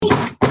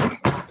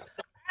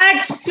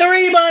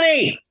3,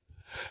 Bunny!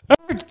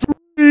 Act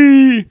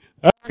 3!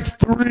 Act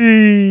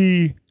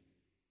 3!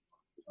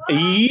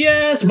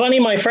 Yes, Bunny,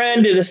 my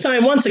friend, it is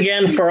time once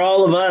again for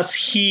all of us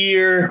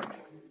here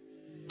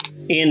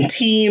in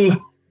Team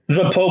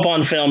The Pope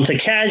on Film to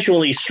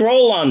casually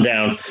stroll on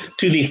down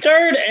to the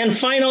third and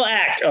final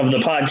act of the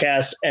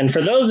podcast. And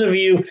for those of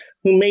you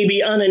who may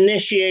be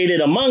uninitiated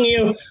among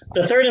you,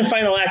 the third and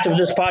final act of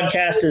this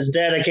podcast is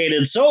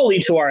dedicated solely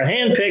to our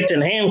handpicked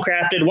and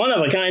handcrafted,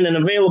 one-of-a-kind and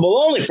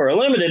available only for a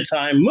limited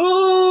time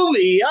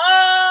movie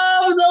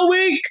of the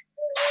week.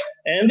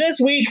 And this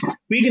week,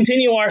 we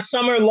continue our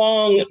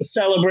summer-long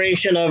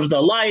celebration of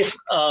the life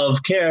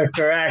of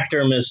character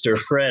actor Mr.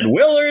 Fred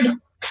Willard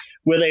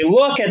with a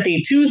look at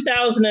the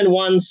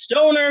 2001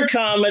 stoner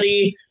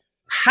comedy,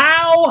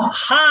 How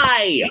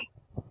High?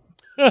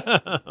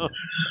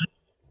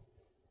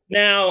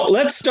 Now,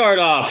 let's start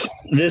off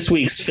this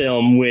week's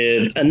film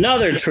with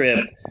another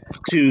trip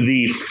to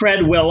the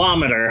Fred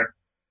Willometer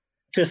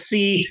to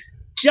see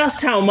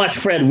just how much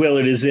Fred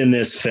Willard is in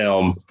this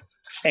film.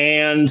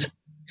 And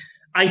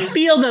I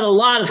feel that a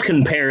lot of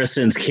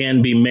comparisons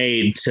can be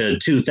made to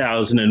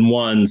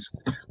 2001's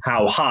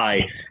How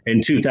High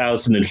and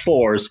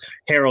 2004's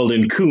Harold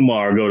and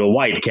Kumar Go to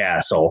White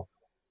Castle.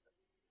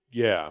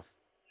 Yeah.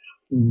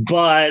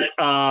 But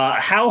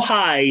How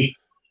High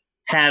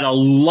had a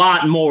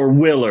lot more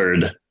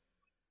Willard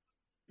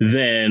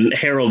than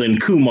Harold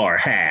and Kumar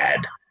had.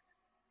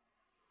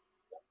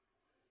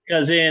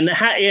 Because in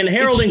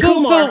Harold and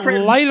Kumar...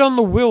 Felt light on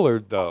the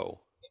Willard, though.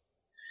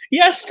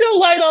 Yeah, still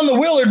light on the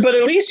Willard, but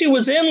at least he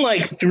was in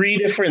like 3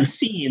 different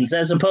scenes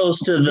as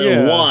opposed to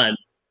the one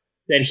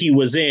that he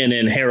was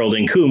in Harold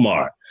and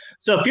Kumar.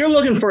 So if you're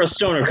looking for a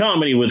stoner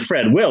comedy with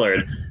Fred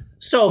Willard,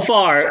 so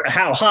far,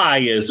 How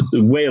High is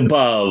way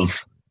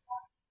above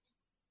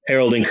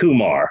Harold and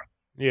Kumar.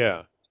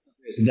 Yeah.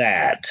 There's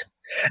that.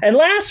 And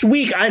last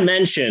week I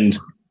mentioned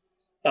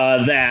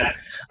that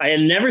I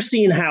had never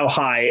seen How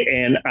High,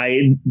 and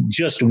I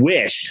just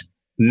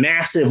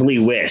massively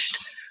wished,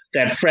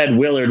 that Fred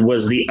Willard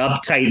was the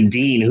uptight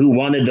dean who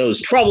wanted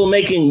those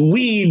troublemaking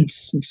weed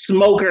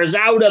smokers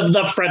out of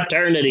the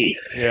fraternity.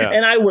 Yeah.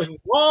 And I was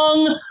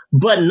wrong,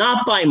 but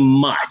not by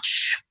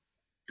much,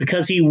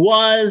 because he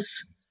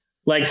was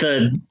like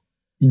the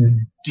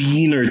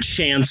dean or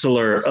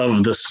chancellor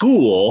of the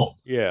school.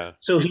 Yeah.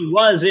 So he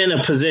was in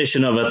a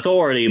position of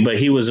authority, but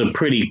he was a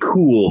pretty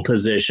cool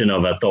position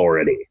of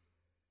authority.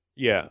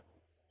 Yeah.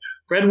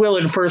 Fred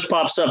Willard first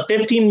pops up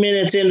 15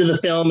 minutes into the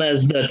film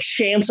as the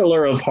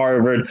chancellor of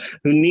Harvard,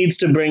 who needs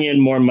to bring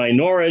in more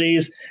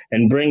minorities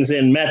and brings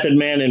in Method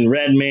Man and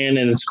Redman.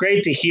 And it's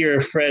great to hear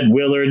Fred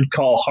Willard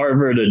call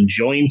Harvard a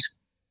joint.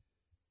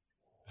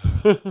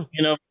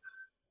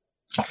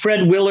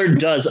 Fred Willard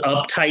does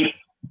uptight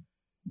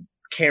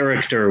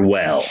character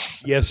well.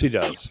 Yes, he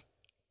does.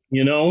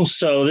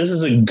 So this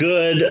is a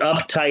good,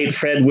 uptight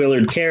Fred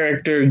Willard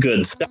character,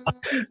 good stuff.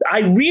 I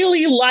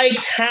really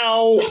liked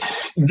how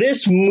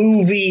this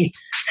movie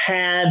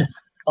had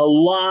a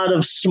lot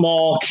of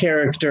small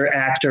character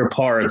actor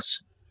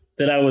parts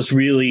that I was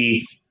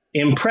really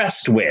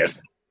impressed with,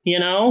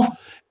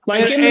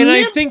 Like,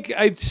 I think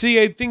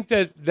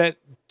that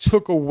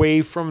took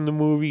away from the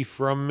movie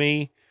from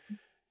me,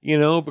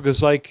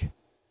 because like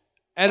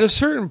at a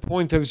certain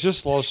point I was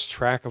just lost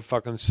track of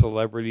fucking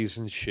celebrities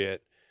and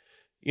shit.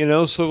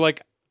 So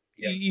like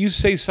you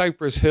say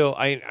Cypress Hill,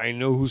 I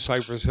know who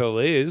Cypress Hill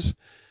is,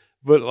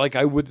 but like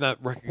I would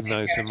not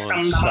recognize him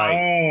on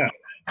sight.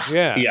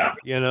 Yeah.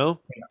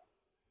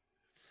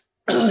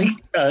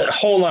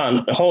 Hold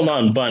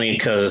on, Bunny,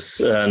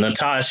 because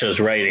Natasha's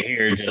right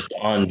here, just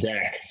on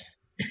deck.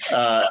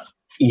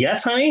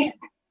 Yes, honey?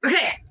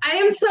 Okay, I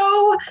am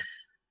so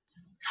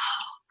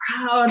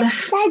proud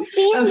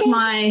of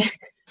my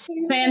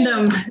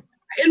fandom.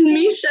 And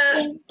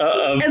Misha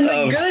of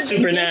good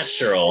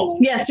Supernatural.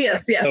 Yes.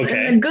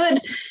 Okay. And the good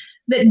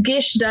that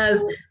Gish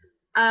does,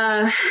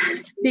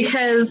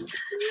 because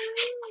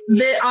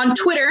on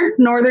Twitter,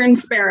 Northern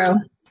Sparrow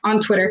on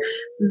Twitter,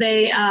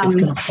 they it's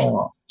gonna fall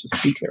off.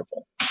 Just be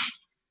careful.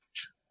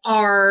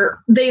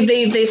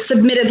 They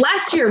submitted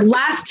last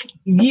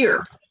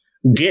year.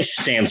 Gish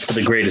stands for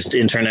the greatest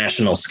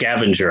international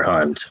scavenger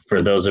hunt,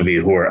 for those of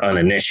you who are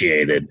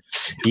uninitiated.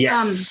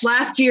 Yes.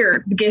 Last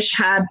year, Gish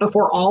had,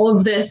 before all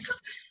of this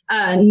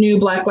new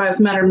Black Lives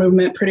Matter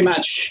movement, pretty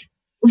much,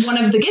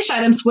 one of the Gish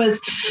items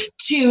was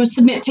to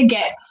submit to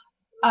get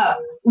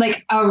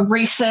like a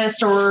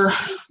racist or,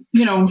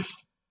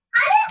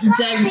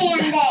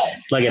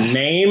 like a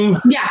name?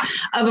 Yeah,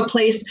 of a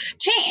place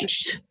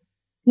changed.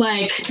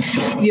 Like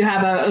you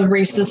have a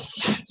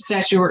racist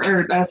statue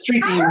or a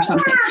street name or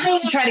something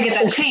to try to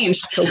get that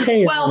changed.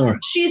 Okay. Well,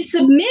 she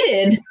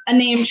submitted a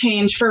name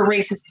change for a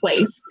racist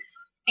place,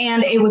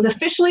 and it was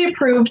officially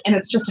approved, and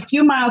it's just a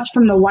few miles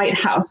from the White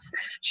House.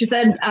 She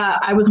said,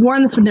 I was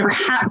warned this would never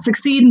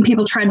succeed, and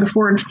people tried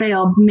before and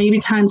failed. Maybe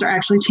times are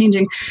actually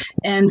changing.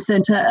 And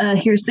sent,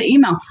 here's the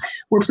email.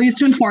 We're pleased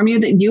to inform you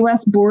that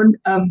U.S. Board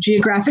of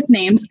Geographic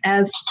Names,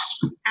 as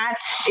at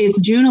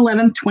its June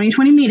 11th,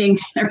 2020 meeting,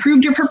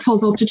 approved your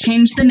proposal to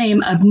change the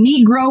name of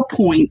Negro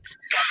Point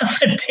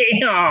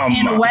Damn.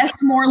 in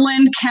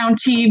Westmoreland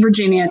County,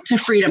 Virginia, to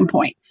Freedom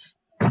Point.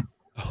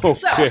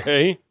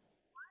 Okay.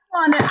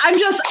 Wow.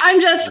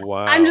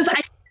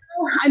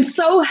 I'm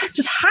so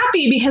just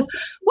happy because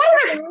what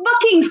other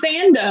fucking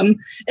fandom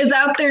is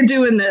out there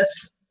doing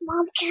this?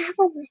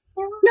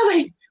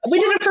 Nobody. We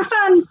did it for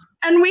fun,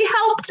 and we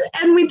helped,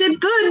 and we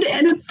did good,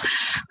 and it's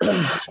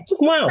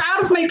just proud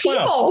of my people.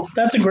 Wow.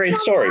 That's a great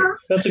story.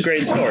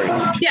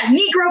 Yeah,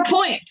 Negro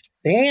Point.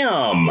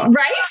 Damn.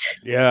 Right?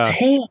 Yeah.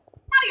 Damn. Not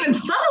even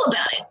subtle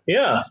about it.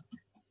 Yeah.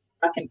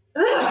 Fucking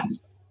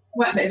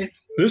what, baby?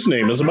 This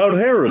name is about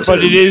heritage.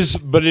 But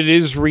it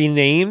is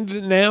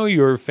renamed now.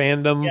 Your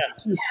fandom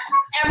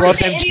brought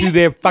them to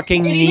their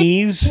fucking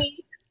knees.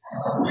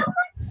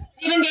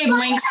 Even gave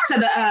links to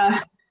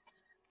the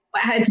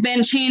it's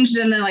been changed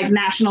in the like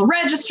National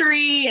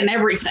Registry and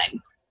everything,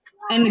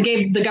 and it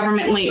gave the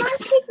government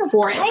links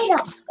for it.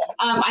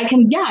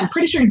 I'm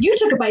pretty sure you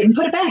took a bite and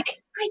put it back.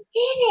 I did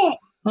it.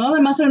 Well,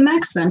 it must have been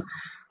Max then.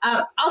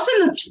 I'll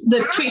send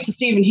the tweet to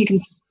Steven. He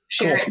can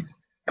share it.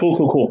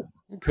 Cool.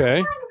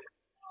 Okay.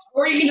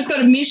 Or you can just go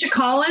to Misha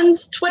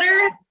Collins'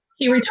 Twitter.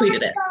 He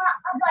retweeted it.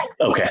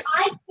 Okay.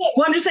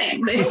 Well, I'm just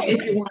saying,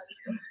 if you want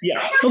to.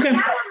 Yeah. Okay.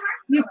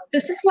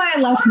 This is why I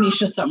love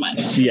Misha so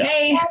much. Yeah.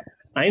 Hey.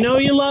 I know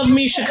you love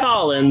Misha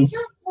Collins.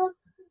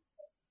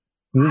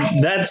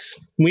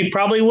 We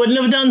probably wouldn't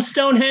have done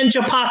Stonehenge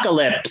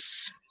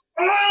Apocalypse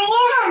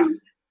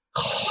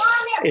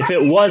if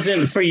it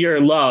wasn't for your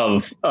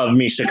love of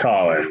Misha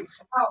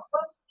Collins.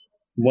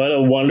 What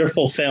a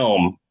wonderful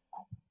film.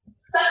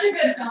 Such a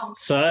good film.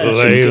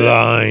 Ley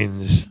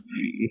lines.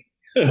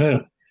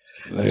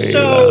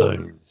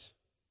 Lines.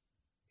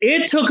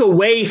 It took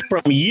away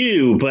from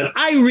you, but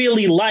I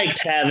really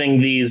liked having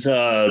these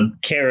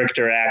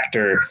character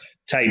actor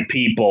type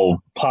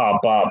people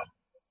pop up.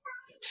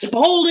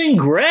 Spalding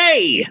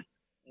Gray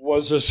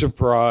Was a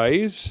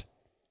surprise.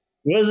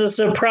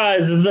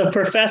 The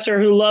professor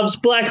who loves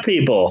black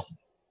people.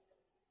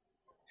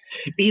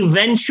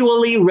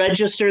 Eventually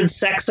registered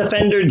sex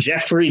offender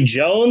Jeffrey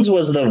Jones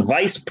was the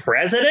vice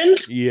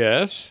president.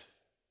 Yes.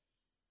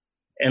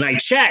 And I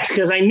checked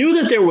because I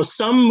knew that there was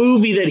some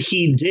movie that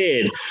he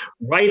did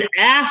right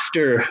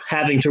after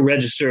having to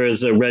register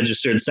as a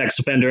registered sex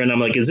offender. And I'm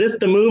like, is this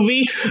the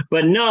movie?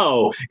 But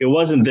no, it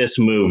wasn't this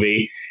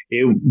movie.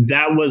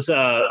 That was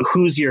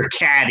Who's Your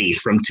Caddy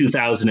from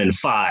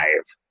 2005.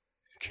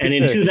 And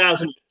in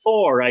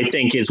 2004, I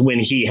think, is when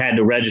he had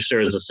to register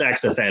as a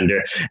sex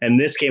offender. And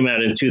this came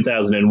out in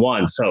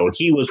 2001. So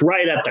he was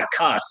right at the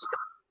cusp.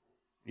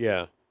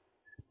 Yeah.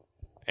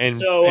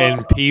 And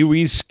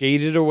Pee-wee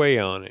skated away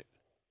on it.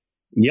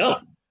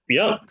 Yep.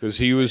 Because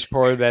he was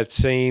part of that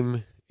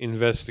same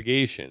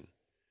investigation.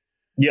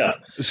 Yeah.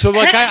 So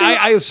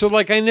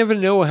I never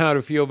know how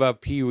to feel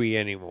about Pee-wee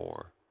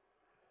anymore.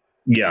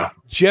 Yeah.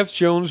 Jeff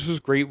Jones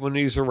was great when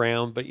he's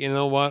around, but you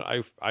know what?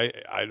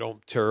 I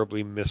don't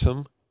terribly miss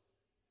him.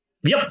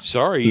 Yep.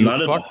 Sorry, you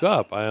fucked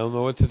up. I don't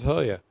know what to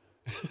tell you.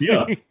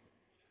 Yeah.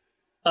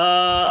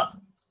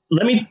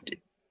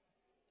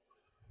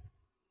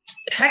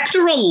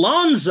 Hector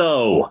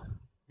Alonso.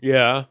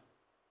 Yeah.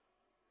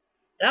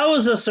 That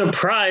was a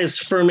surprise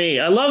for me.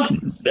 I love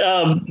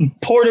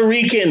Puerto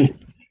Rican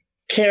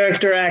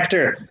character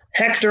actor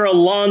Hector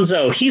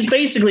Alonso. He's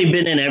basically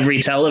been in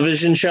every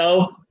television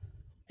show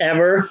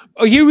ever.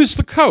 Oh, he was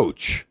the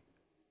coach.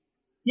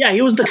 Yeah,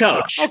 he was the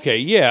coach. Okay,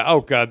 yeah.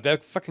 Oh, God,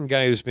 that fucking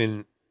guy has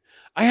been...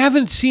 I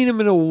haven't seen him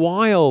in a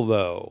while,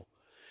 though.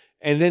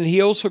 And then he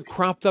also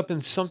cropped up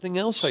in something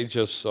else I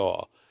just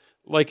saw.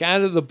 Like,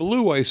 out of the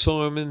blue, I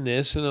saw him in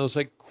this, and I was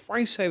like,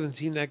 Christ, I haven't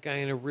seen that guy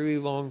in a really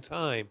long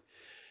time.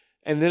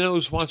 And then I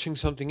was watching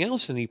something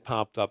else, and he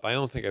popped up. I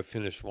don't think I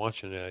finished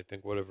watching it. I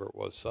think whatever it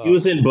was. He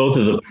was in both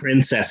of the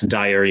Princess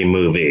Diary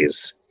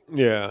movies.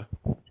 Yeah.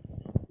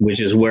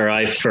 Which is where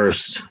I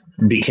first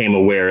became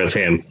aware of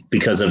him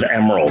because of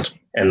Emerald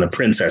and the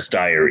Princess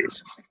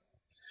Diaries.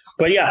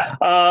 But yeah,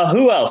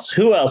 who else?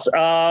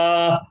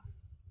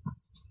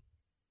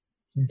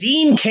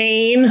 Dean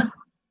Cain.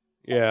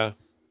 Yeah.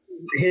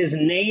 His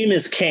name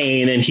is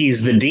Cain, and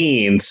he's the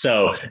dean.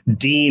 So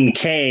Dean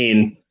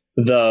Cain,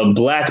 the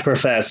black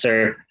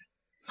professor,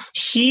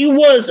 he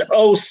was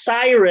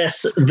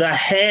Osiris, the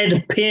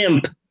head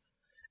pimp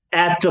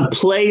at the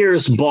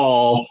Players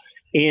Ball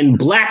in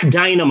Black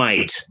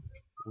Dynamite.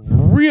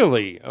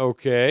 Really?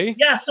 Okay.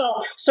 Yeah,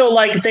 so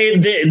like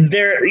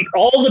they're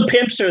all the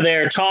pimps are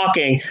there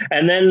talking,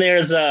 and then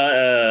there's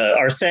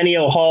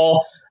Arsenio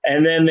Hall,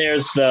 And then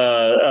there's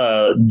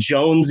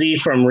Jonesy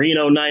from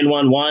Reno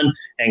 911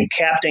 and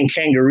Captain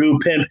Kangaroo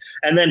Pimp.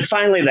 And then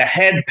finally the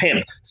head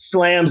pimp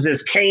slams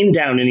his cane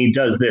down and he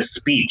does this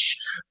speech.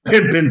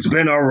 Pimpin's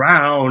been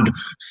around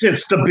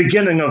since the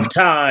beginning of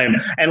time.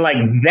 And like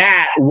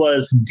that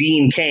was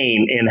Dean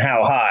Cain in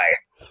How High.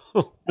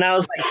 And I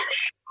was like,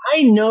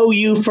 I know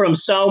you from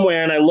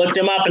somewhere. And I looked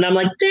him up and I'm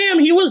like, damn,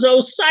 he was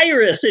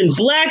Osiris in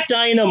Black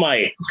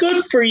Dynamite.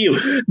 Good for you.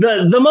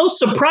 The most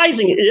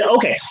surprising,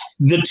 okay,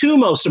 the two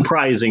most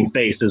surprising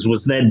faces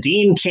was that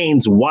Dean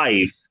Cain's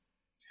wife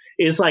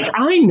is like,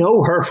 I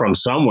know her from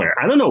somewhere.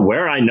 I don't know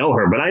where I know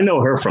her, but I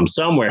know her from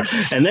somewhere.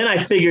 And then I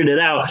figured it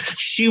out.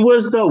 She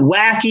was the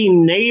wacky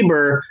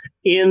neighbor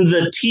in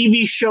the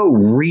TV show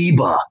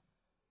Reba.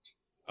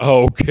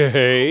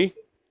 Okay.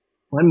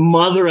 My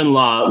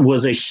mother-in-law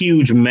was a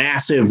huge,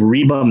 massive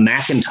Reba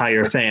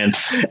McEntire fan.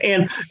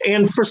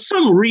 And for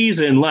some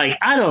reason, like,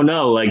 I don't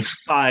know, like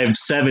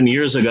 5-7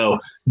 years ago,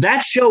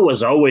 that show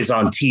was always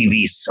on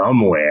TV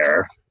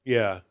somewhere.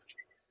 Yeah.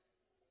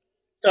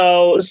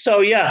 So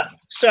yeah.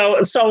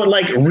 So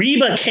like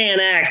Reba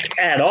can't act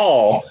at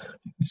all.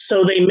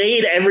 So they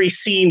made every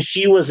scene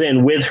she was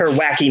in with her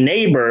wacky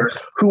neighbor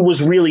who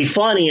was really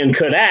funny and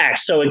could act.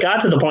 So it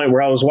got to the point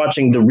where I was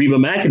watching the Reba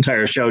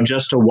McEntire show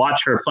just to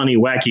watch her funny,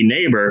 wacky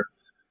neighbor.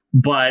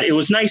 But it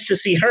was nice to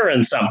see her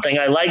in something.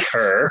 I like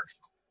her.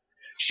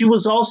 She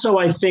was also,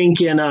 I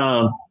think, in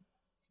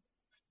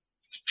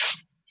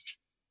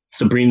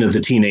Sabrina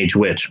the Teenage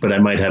Witch, but I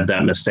might have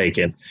that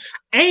mistaken.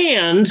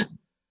 And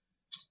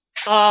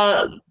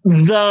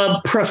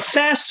the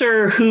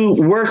professor who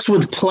works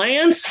with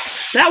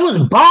plants, that was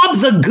Bob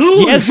the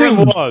Goon. Yes, it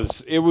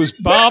was. It was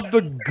Bob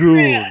the Goon.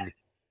 Yeah.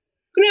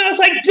 I was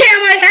like, damn,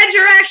 I had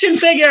your action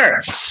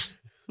figure.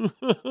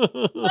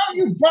 Love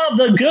you, Bob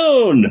the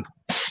Goon.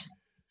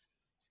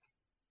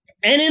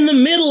 And in the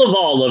middle of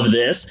all of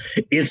this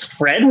is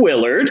Fred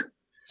Willard,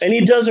 and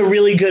he does a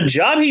really good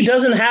job. He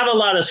doesn't have a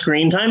lot of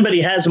screen time, but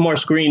he has more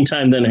screen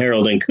time than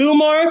Harold and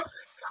Kumar.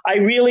 I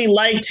really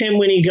liked him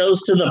when he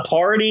goes to the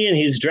party and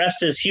he's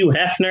dressed as Hugh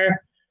Hefner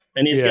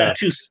and he's got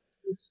two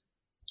spoons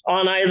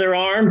on either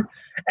arm.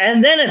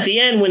 And then at the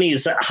end, when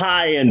he's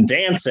high and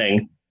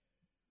dancing,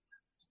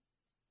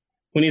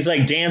 when he's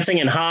like dancing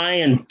and high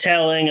and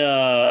telling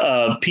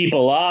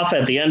people off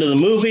at the end of the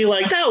movie,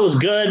 like that was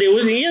good. It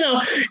was,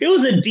 it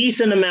was a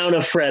decent amount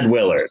of Fred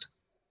Willard.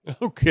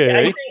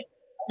 Okay.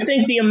 I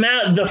think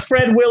the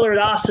Fred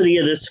Willardosity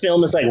of this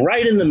film is like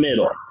right in the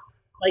middle.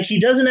 Like he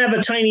doesn't have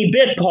a tiny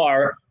bit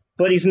part,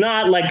 but he's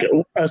not like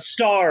a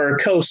star or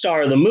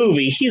co-star of the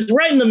movie. He's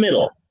right in the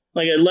middle,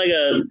 like a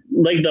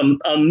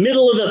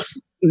middle of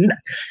the.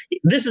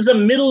 This is a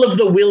middle of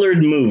the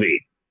Willard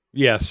movie.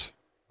 Yes.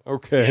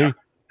 Okay. Yeah.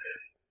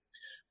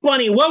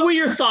 Bunny, what were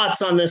your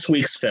thoughts on this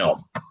week's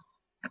film?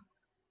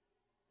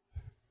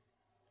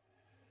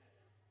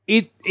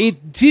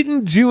 It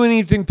didn't do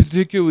anything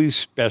particularly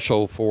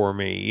special for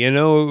me. It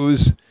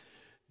was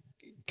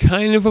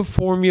kind of a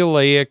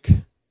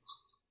formulaic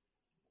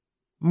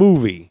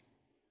movie.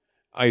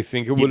 I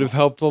think it would have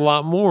helped a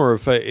lot more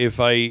if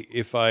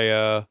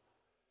I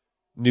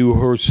knew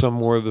who some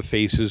more of the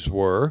faces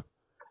were.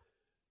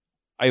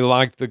 I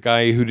liked the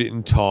guy who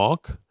didn't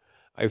talk.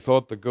 I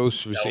thought the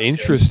ghost was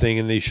interesting,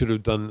 and they should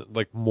have done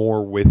like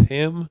more with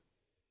him.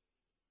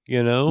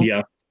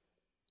 Yeah.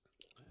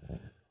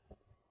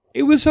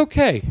 It was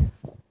okay.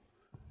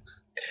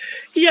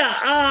 Yeah,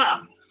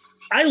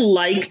 I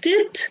liked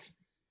it.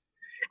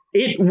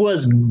 It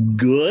was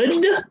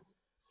good.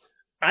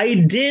 I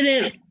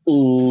didn't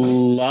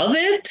love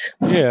it.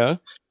 Yeah.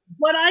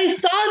 But I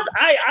thought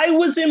I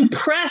was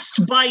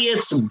impressed by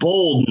its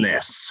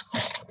boldness.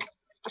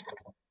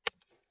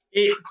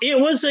 It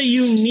was a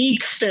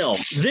unique film.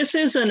 This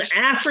is an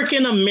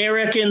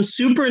African-American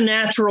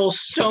supernatural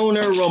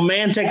stoner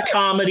romantic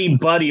comedy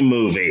buddy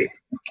movie.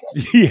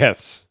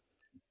 Yes.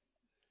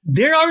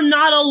 There are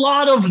not a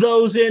lot of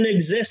those in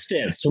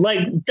existence.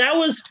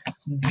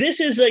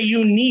 This is a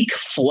unique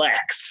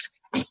flex.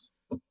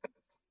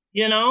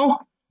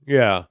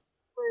 Yeah.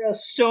 A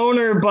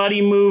stoner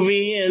buddy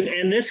movie,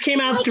 and this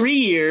came out 3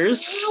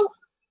 years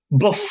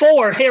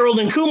before Harold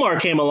and Kumar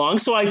came along,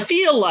 so I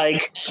feel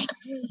like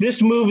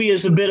this movie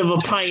is a bit of a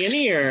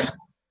pioneer,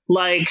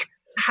 like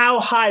How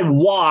High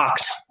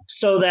walked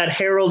so that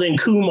Harold and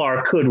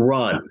Kumar could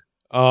run.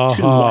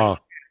 Uh-huh.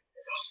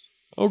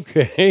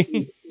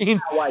 Okay.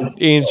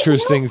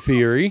 Interesting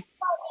theory.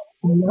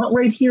 I'm not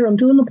right here. I'm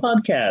doing the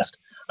podcast.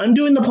 And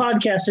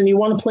you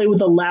want to play with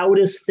the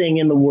loudest thing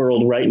in the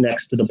world right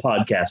next to the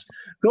podcast.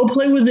 Go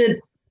play with it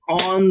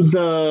on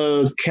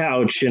the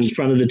couch in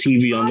front of the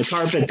TV on the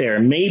carpet there.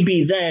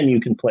 Maybe then you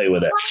can play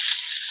with it.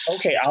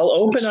 Okay, I'll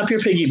open up your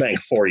piggy bank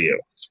for you.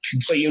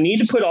 But you need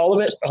to put all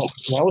of it... Oh,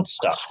 now it's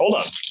stuck. Hold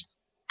on.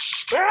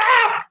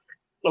 Ah!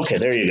 Okay,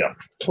 there you go.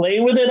 Play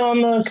with it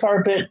on the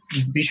carpet.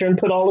 Be sure and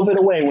put all of it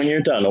away when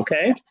you're done,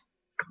 okay?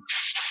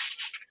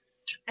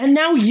 And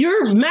now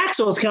your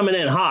Maxwell's coming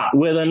in hot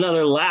with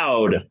another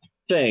loud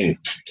thing.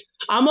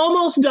 I'm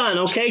almost done,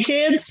 okay,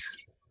 kids?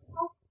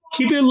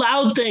 Keep your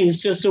loud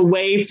things just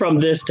away from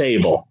this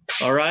table.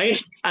 All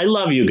right? I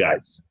love you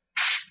guys.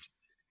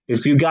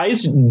 If you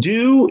guys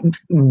do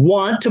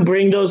want to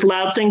bring those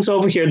loud things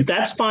over here,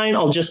 that's fine.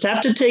 I'll just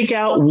have to take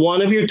out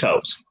one of your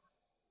toes.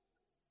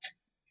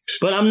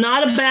 But I'm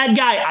not a bad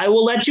guy. I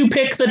will let you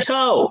pick the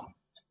toe.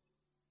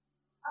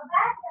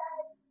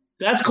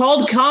 That's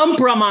called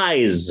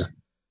compromise.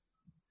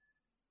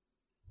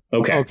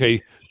 Okay.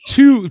 Okay.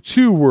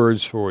 Two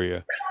words for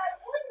you.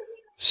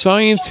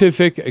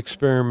 Scientific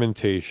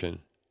experimentation.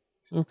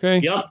 Okay.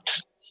 Yep.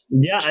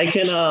 Yeah, I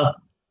can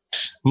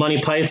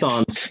Monty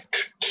Python's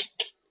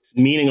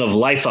meaning of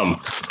life'em.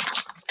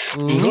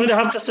 I'm going to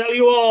have to sell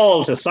you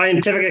all to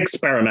scientific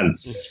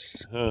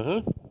experiments.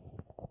 Uh-huh.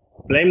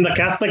 Blame the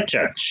Catholic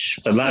Church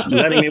for not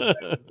letting me.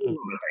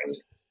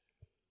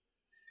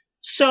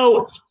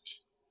 So,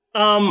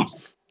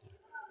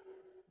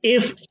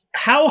 if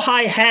How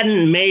High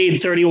hadn't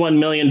made $31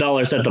 million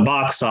at the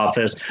box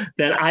office,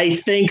 then I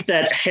think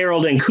that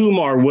Harold and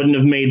Kumar wouldn't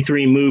have made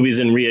 3 movies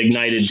and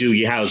reignited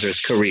Doogie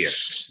Howser's career.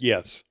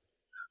 Yes.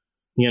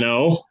 You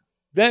know?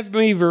 That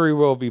may very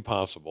well be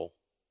possible.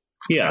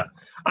 Yeah.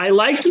 I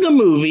liked the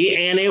movie,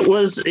 and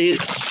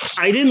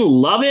I didn't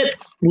love it.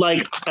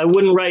 Like, I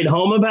wouldn't write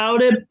home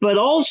about it, but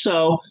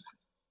also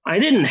I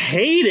didn't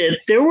hate it.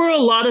 There were a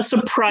lot of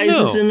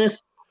surprises in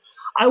this.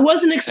 I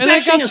wasn't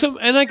expecting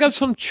and I got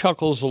some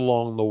chuckles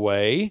along the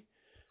way.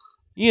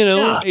 You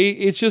know,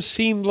 it just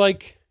seemed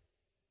like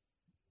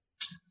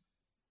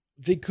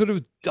they could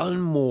have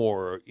done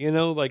more, you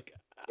know, like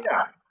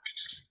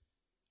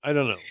I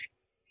don't know.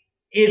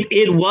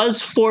 It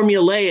was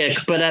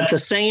formulaic, but at the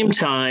same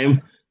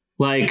time,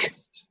 like,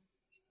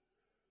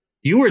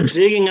 you were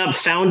digging up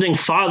founding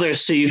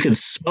fathers so you could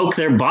smoke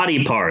their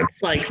body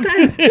parts. Like,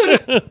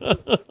 that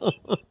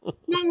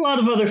not a lot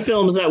of other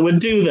films that would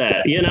do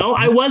that, you know?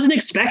 I wasn't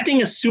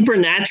expecting a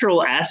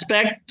supernatural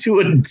aspect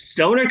to a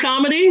stoner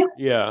comedy.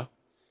 Yeah.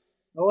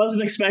 I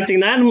wasn't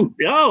expecting that.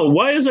 Oh,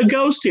 why is a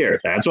ghost here?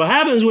 That's what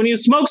happens when you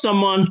smoke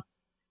someone.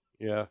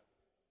 Yeah.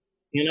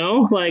 You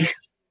know, like,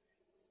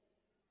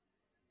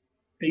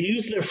 they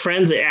use their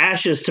friends'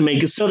 ashes to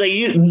make. So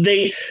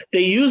they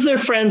use their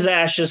friends'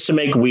 ashes to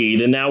make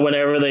weed, and now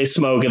whenever they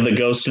smoke it, the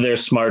ghost of their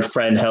smart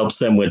friend helps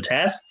them with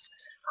tests.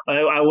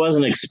 I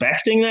wasn't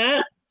expecting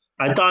that.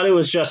 I thought it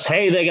was just,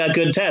 hey, they got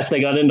good tests. They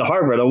got into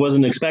Harvard. I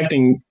wasn't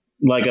expecting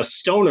like a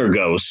stoner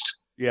ghost.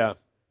 Yeah.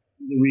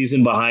 The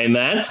reason behind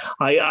that,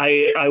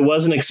 I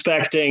wasn't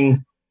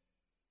expecting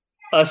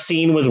a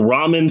scene with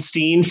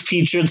Ramenstein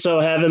featured so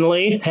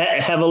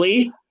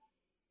heavily.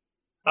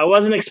 I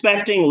wasn't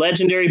expecting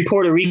legendary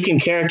Puerto Rican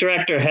character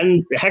actor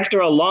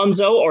Hector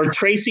Alonso or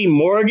Tracy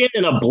Morgan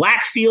in a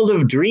Black Field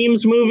of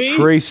Dreams movie.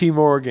 Tracy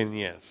Morgan,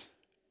 yes.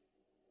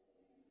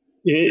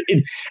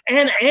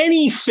 And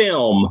any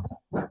film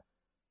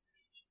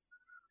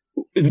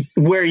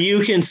where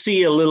you can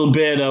see a little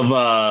bit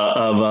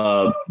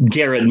of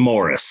Garrett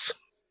Morris.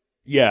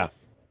 Yeah,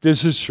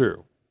 this is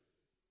true.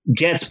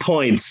 Gets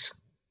points,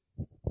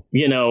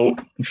 you know,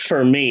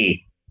 for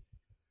me.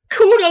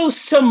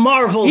 Kudos to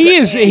Marvel.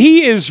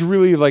 He is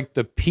really like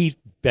the Pete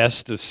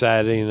Best of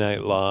Saturday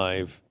Night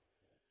Live.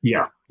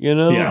 Yeah. You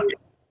know? Yeah.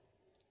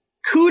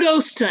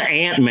 Kudos to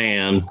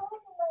Ant-Man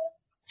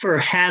for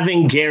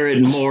having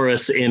Garrett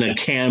Morris in a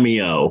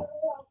cameo.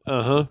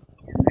 Uh-huh.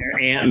 In their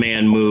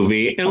Ant-Man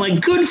movie. And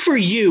like, good for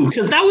you,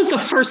 because that was the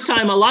first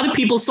time a lot of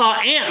people saw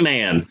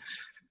Ant-Man.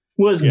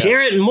 Was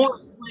Garrett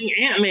Morris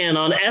playing Ant-Man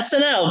on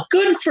SNL.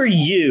 Good for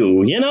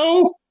you, you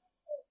know?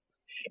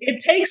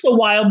 It takes a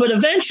while, but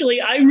eventually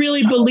I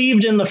really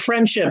believed in the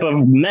friendship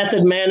of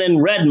Method Man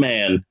and Red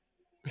Man.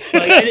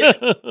 Like,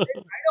 I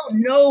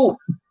don't know.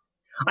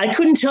 I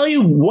couldn't tell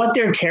you what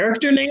their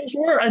character names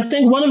were. I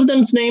think one of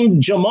them's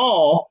named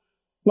Jamal.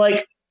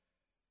 Like,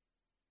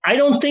 I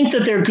don't think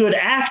that they're good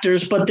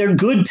actors, but they're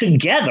good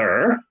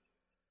together.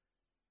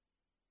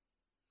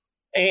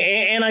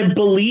 And I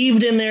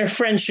believed in their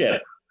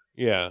friendship.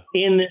 Yeah.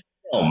 In this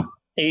film.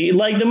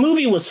 Like, the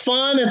movie was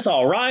fun. It's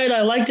all right.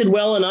 I liked it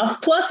well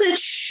enough. Plus, it's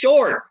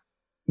short.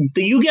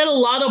 You get a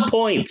lot of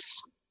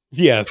points.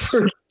 Yes.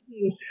 For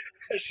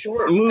a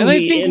short movie. And I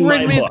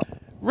think book.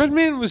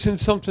 Redman was in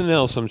something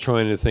else I'm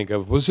trying to think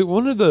of. Was it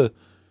one of the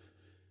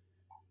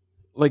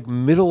like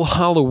middle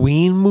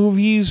Halloween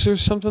movies or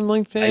something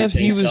like that?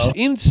 He was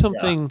in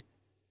something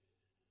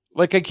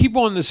like, I keep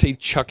wanting to say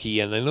Chucky,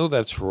 and I know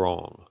that's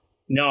wrong.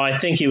 No, I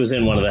think he was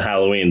in one of the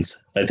Halloweens.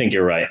 I think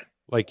you're right.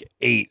 Like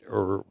 8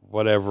 or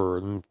whatever,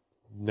 and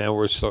now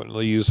we're starting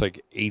to use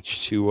like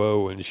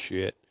H2O and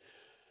shit.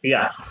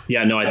 Yeah.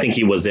 Yeah, no, I think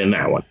he was in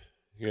that one.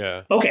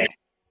 Yeah. Okay.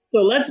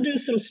 So let's do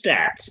some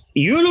stats.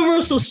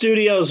 Universal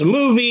Studios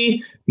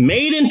movie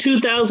made in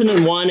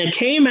 2001. It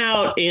came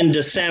out in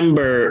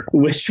December,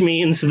 which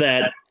means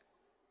that,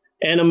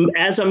 and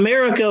as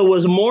America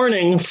was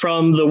mourning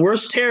from the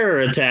worst terror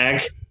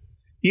attack,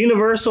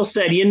 Universal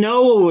said, you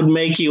know what would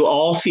make you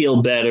all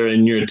feel better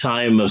in your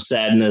time of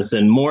sadness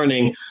and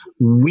mourning?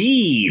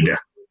 Weed.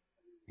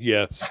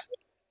 Yes.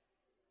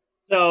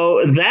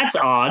 So that's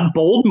odd.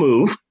 Bold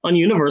move on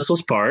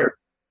Universal's part.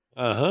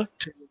 Uh-huh.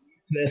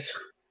 This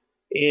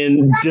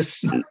in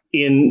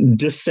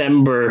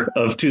December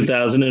of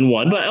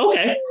 2001. But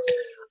okay.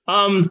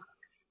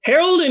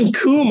 Harold and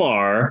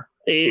Kumar,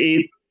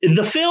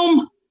 the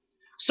film.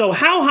 So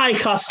How High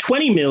cost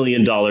 $20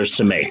 million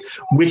to make,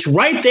 which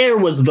right there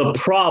was the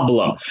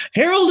problem.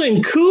 Harold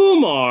and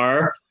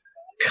Kumar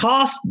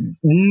cost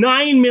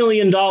 $9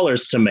 million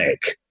to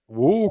make.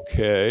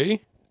 Okay.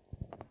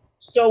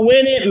 So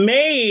when it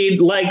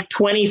made like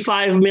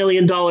 $25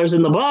 million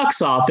in the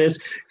box office,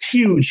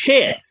 huge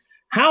hit.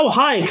 How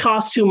High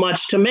cost too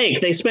much to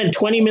make. They spent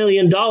 $20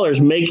 million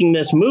making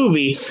this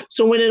movie.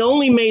 So when it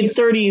only made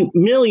 $30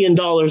 million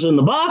in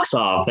the box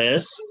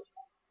office,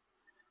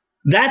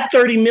 that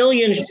 30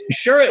 million,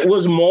 sure, it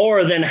was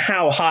more than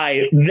How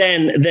High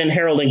than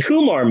Harold and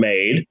Kumar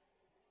made.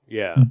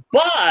 Yeah.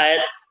 But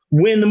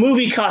when the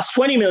movie costs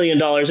 $20 million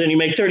and you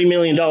make $30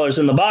 million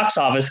in the box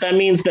office, that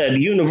means that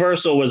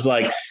Universal was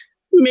like,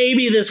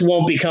 maybe this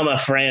won't become a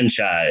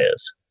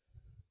franchise.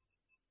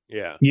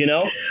 Yeah. You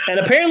know? And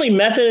apparently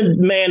Method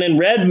Man and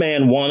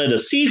Redman wanted a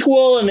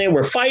sequel and they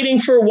were fighting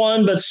for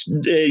one, but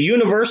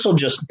Universal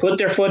just put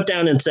their foot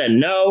down and said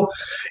no.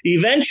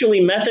 Eventually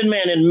Method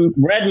Man and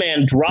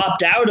Redman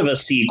dropped out of a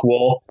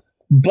sequel,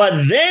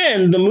 but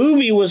then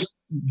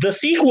the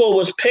sequel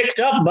was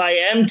picked up by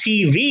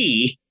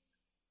MTV.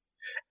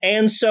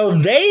 And so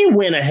they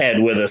went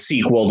ahead with a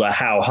sequel to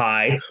How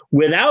High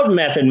without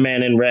Method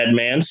Man and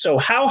Redman. So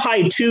How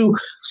High 2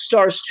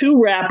 stars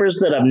two rappers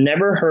that I've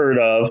never heard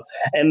of,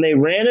 and they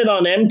ran it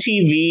on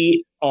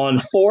MTV on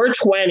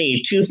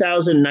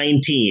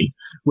 4/20/2019,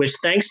 which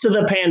thanks to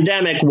the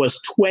pandemic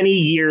was 20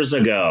 years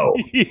ago.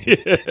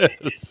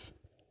 Yes.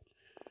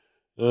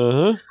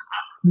 Uh-huh.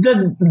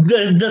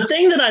 The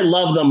thing that I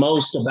love the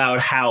most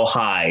about How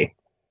High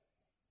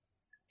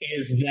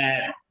is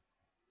that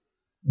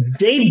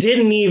they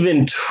didn't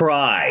even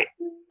try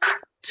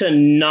to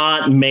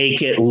not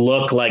make it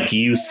look like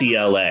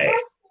UCLA.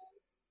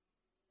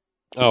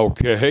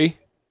 Okay.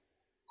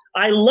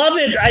 I love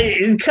it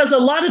because a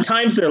lot of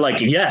times they're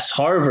like, yes,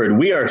 Harvard,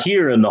 we are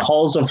here in the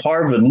halls of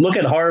Harvard. Look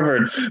at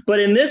Harvard.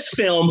 But in this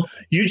film,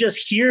 you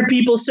just hear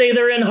people say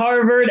they're in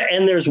Harvard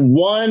and there's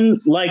one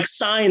like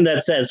sign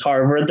that says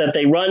Harvard that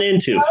they run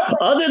into.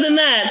 Other than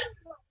that,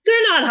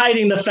 they're not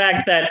hiding the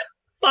fact that,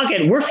 fuck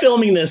it, we're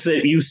filming this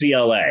at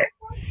UCLA.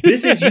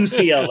 This is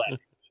UCLA.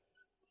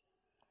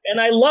 And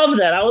I love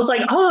that. I was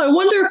like, oh,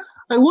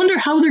 I wonder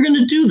how they're going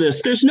to do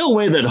this. There's no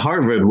way that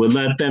Harvard would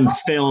let them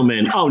film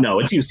in. Oh no,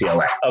 it's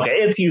UCLA. Okay,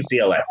 it's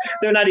UCLA.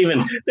 They're not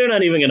even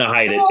going to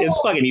hide it. It's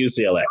fucking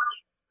UCLA.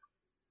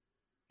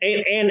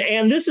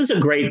 And this is a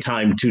great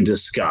time to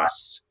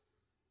discuss.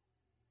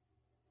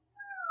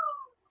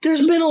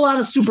 There's been a lot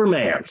of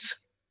Supermans.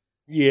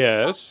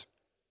 Yes.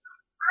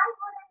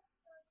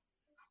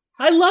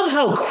 I love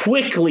how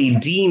quickly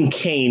Dean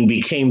Cain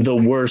became the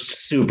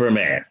worst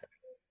Superman.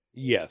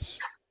 Yes.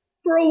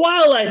 For a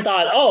while, I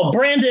thought, oh,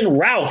 Brandon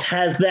Routh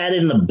has that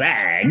in the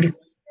bag.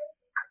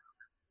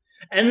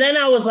 And then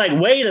I was like,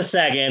 wait a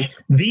second.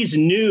 These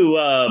new,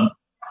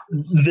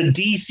 the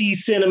DC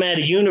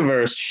Cinematic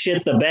Universe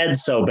shit the bed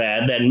so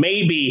bad that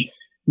maybe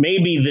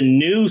the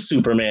new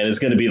Superman is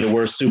going to be the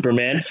worst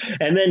Superman.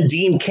 And then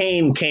Dean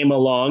Cain came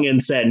along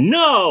and said,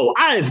 no,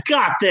 I've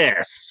got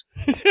this.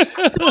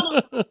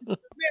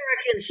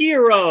 American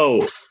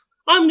hero.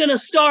 I'm going to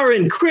star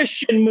in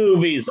Christian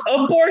movies.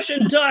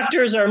 Abortion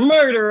doctors are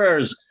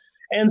murderers.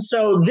 And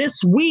so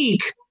this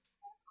week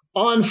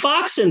on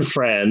Fox and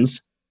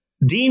Friends,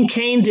 Dean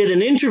Cain did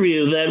an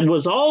interview that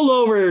was all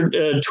over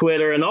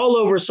Twitter and all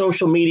over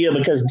social media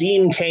because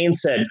Dean Cain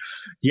said,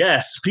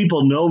 yes,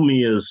 people know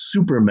me as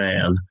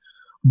Superman.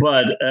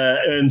 But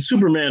and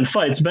Superman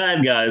fights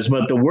bad guys,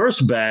 but the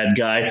worst bad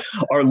guy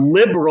are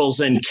liberals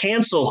and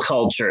cancel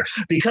culture.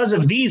 Because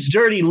of these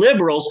dirty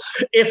liberals,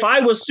 if I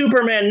was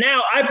Superman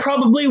now, I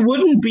probably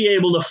wouldn't be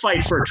able to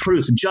fight for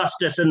truth,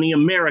 justice, and the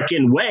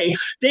American way.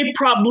 They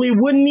probably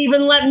wouldn't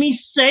even let me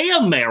say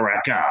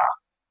America.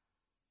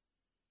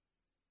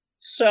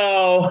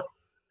 So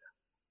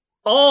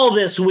all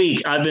this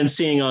week, I've been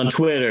seeing on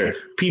Twitter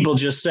people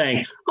just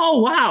saying,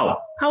 oh,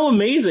 wow, how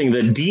amazing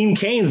that Dean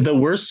Cain's the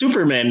worst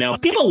Superman now.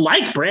 People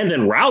like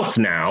Brandon Routh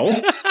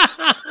now.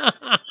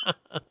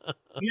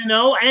 You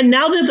know, and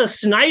now that the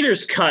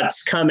Snyder's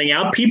Cut's coming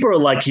out, people are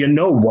like, you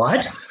know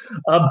what?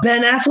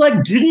 Ben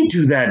Affleck didn't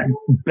do that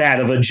bad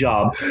of a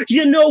job.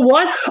 You know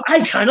what?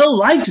 I kind of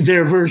liked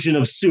their version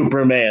of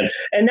Superman.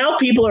 And now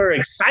people are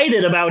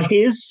excited about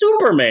his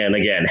Superman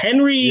again.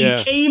 Henry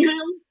Cavill?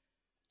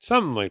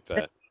 Something like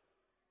that.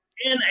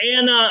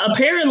 And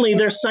apparently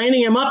they're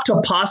signing him up to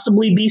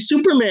possibly be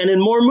Superman in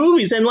more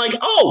movies. And like,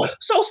 oh,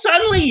 so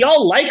suddenly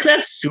y'all like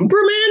that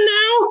Superman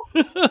now?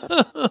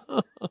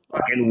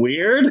 Fucking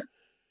weird.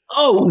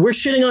 Oh, we're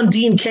shitting on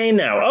Dean Cain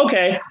now.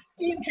 Okay.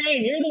 Dean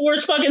Cain, you're the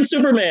worst fucking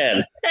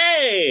Superman.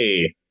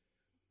 Hey.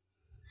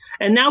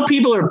 And now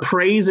people are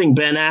praising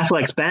Ben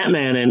Affleck's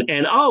Batman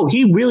and oh,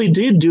 he really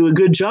did do a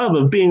good job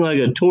of being like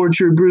a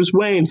tortured Bruce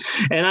Wayne.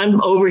 And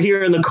I'm over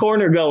here in the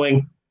corner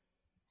going,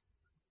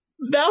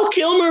 Val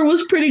Kilmer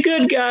was pretty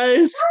good,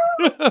 guys.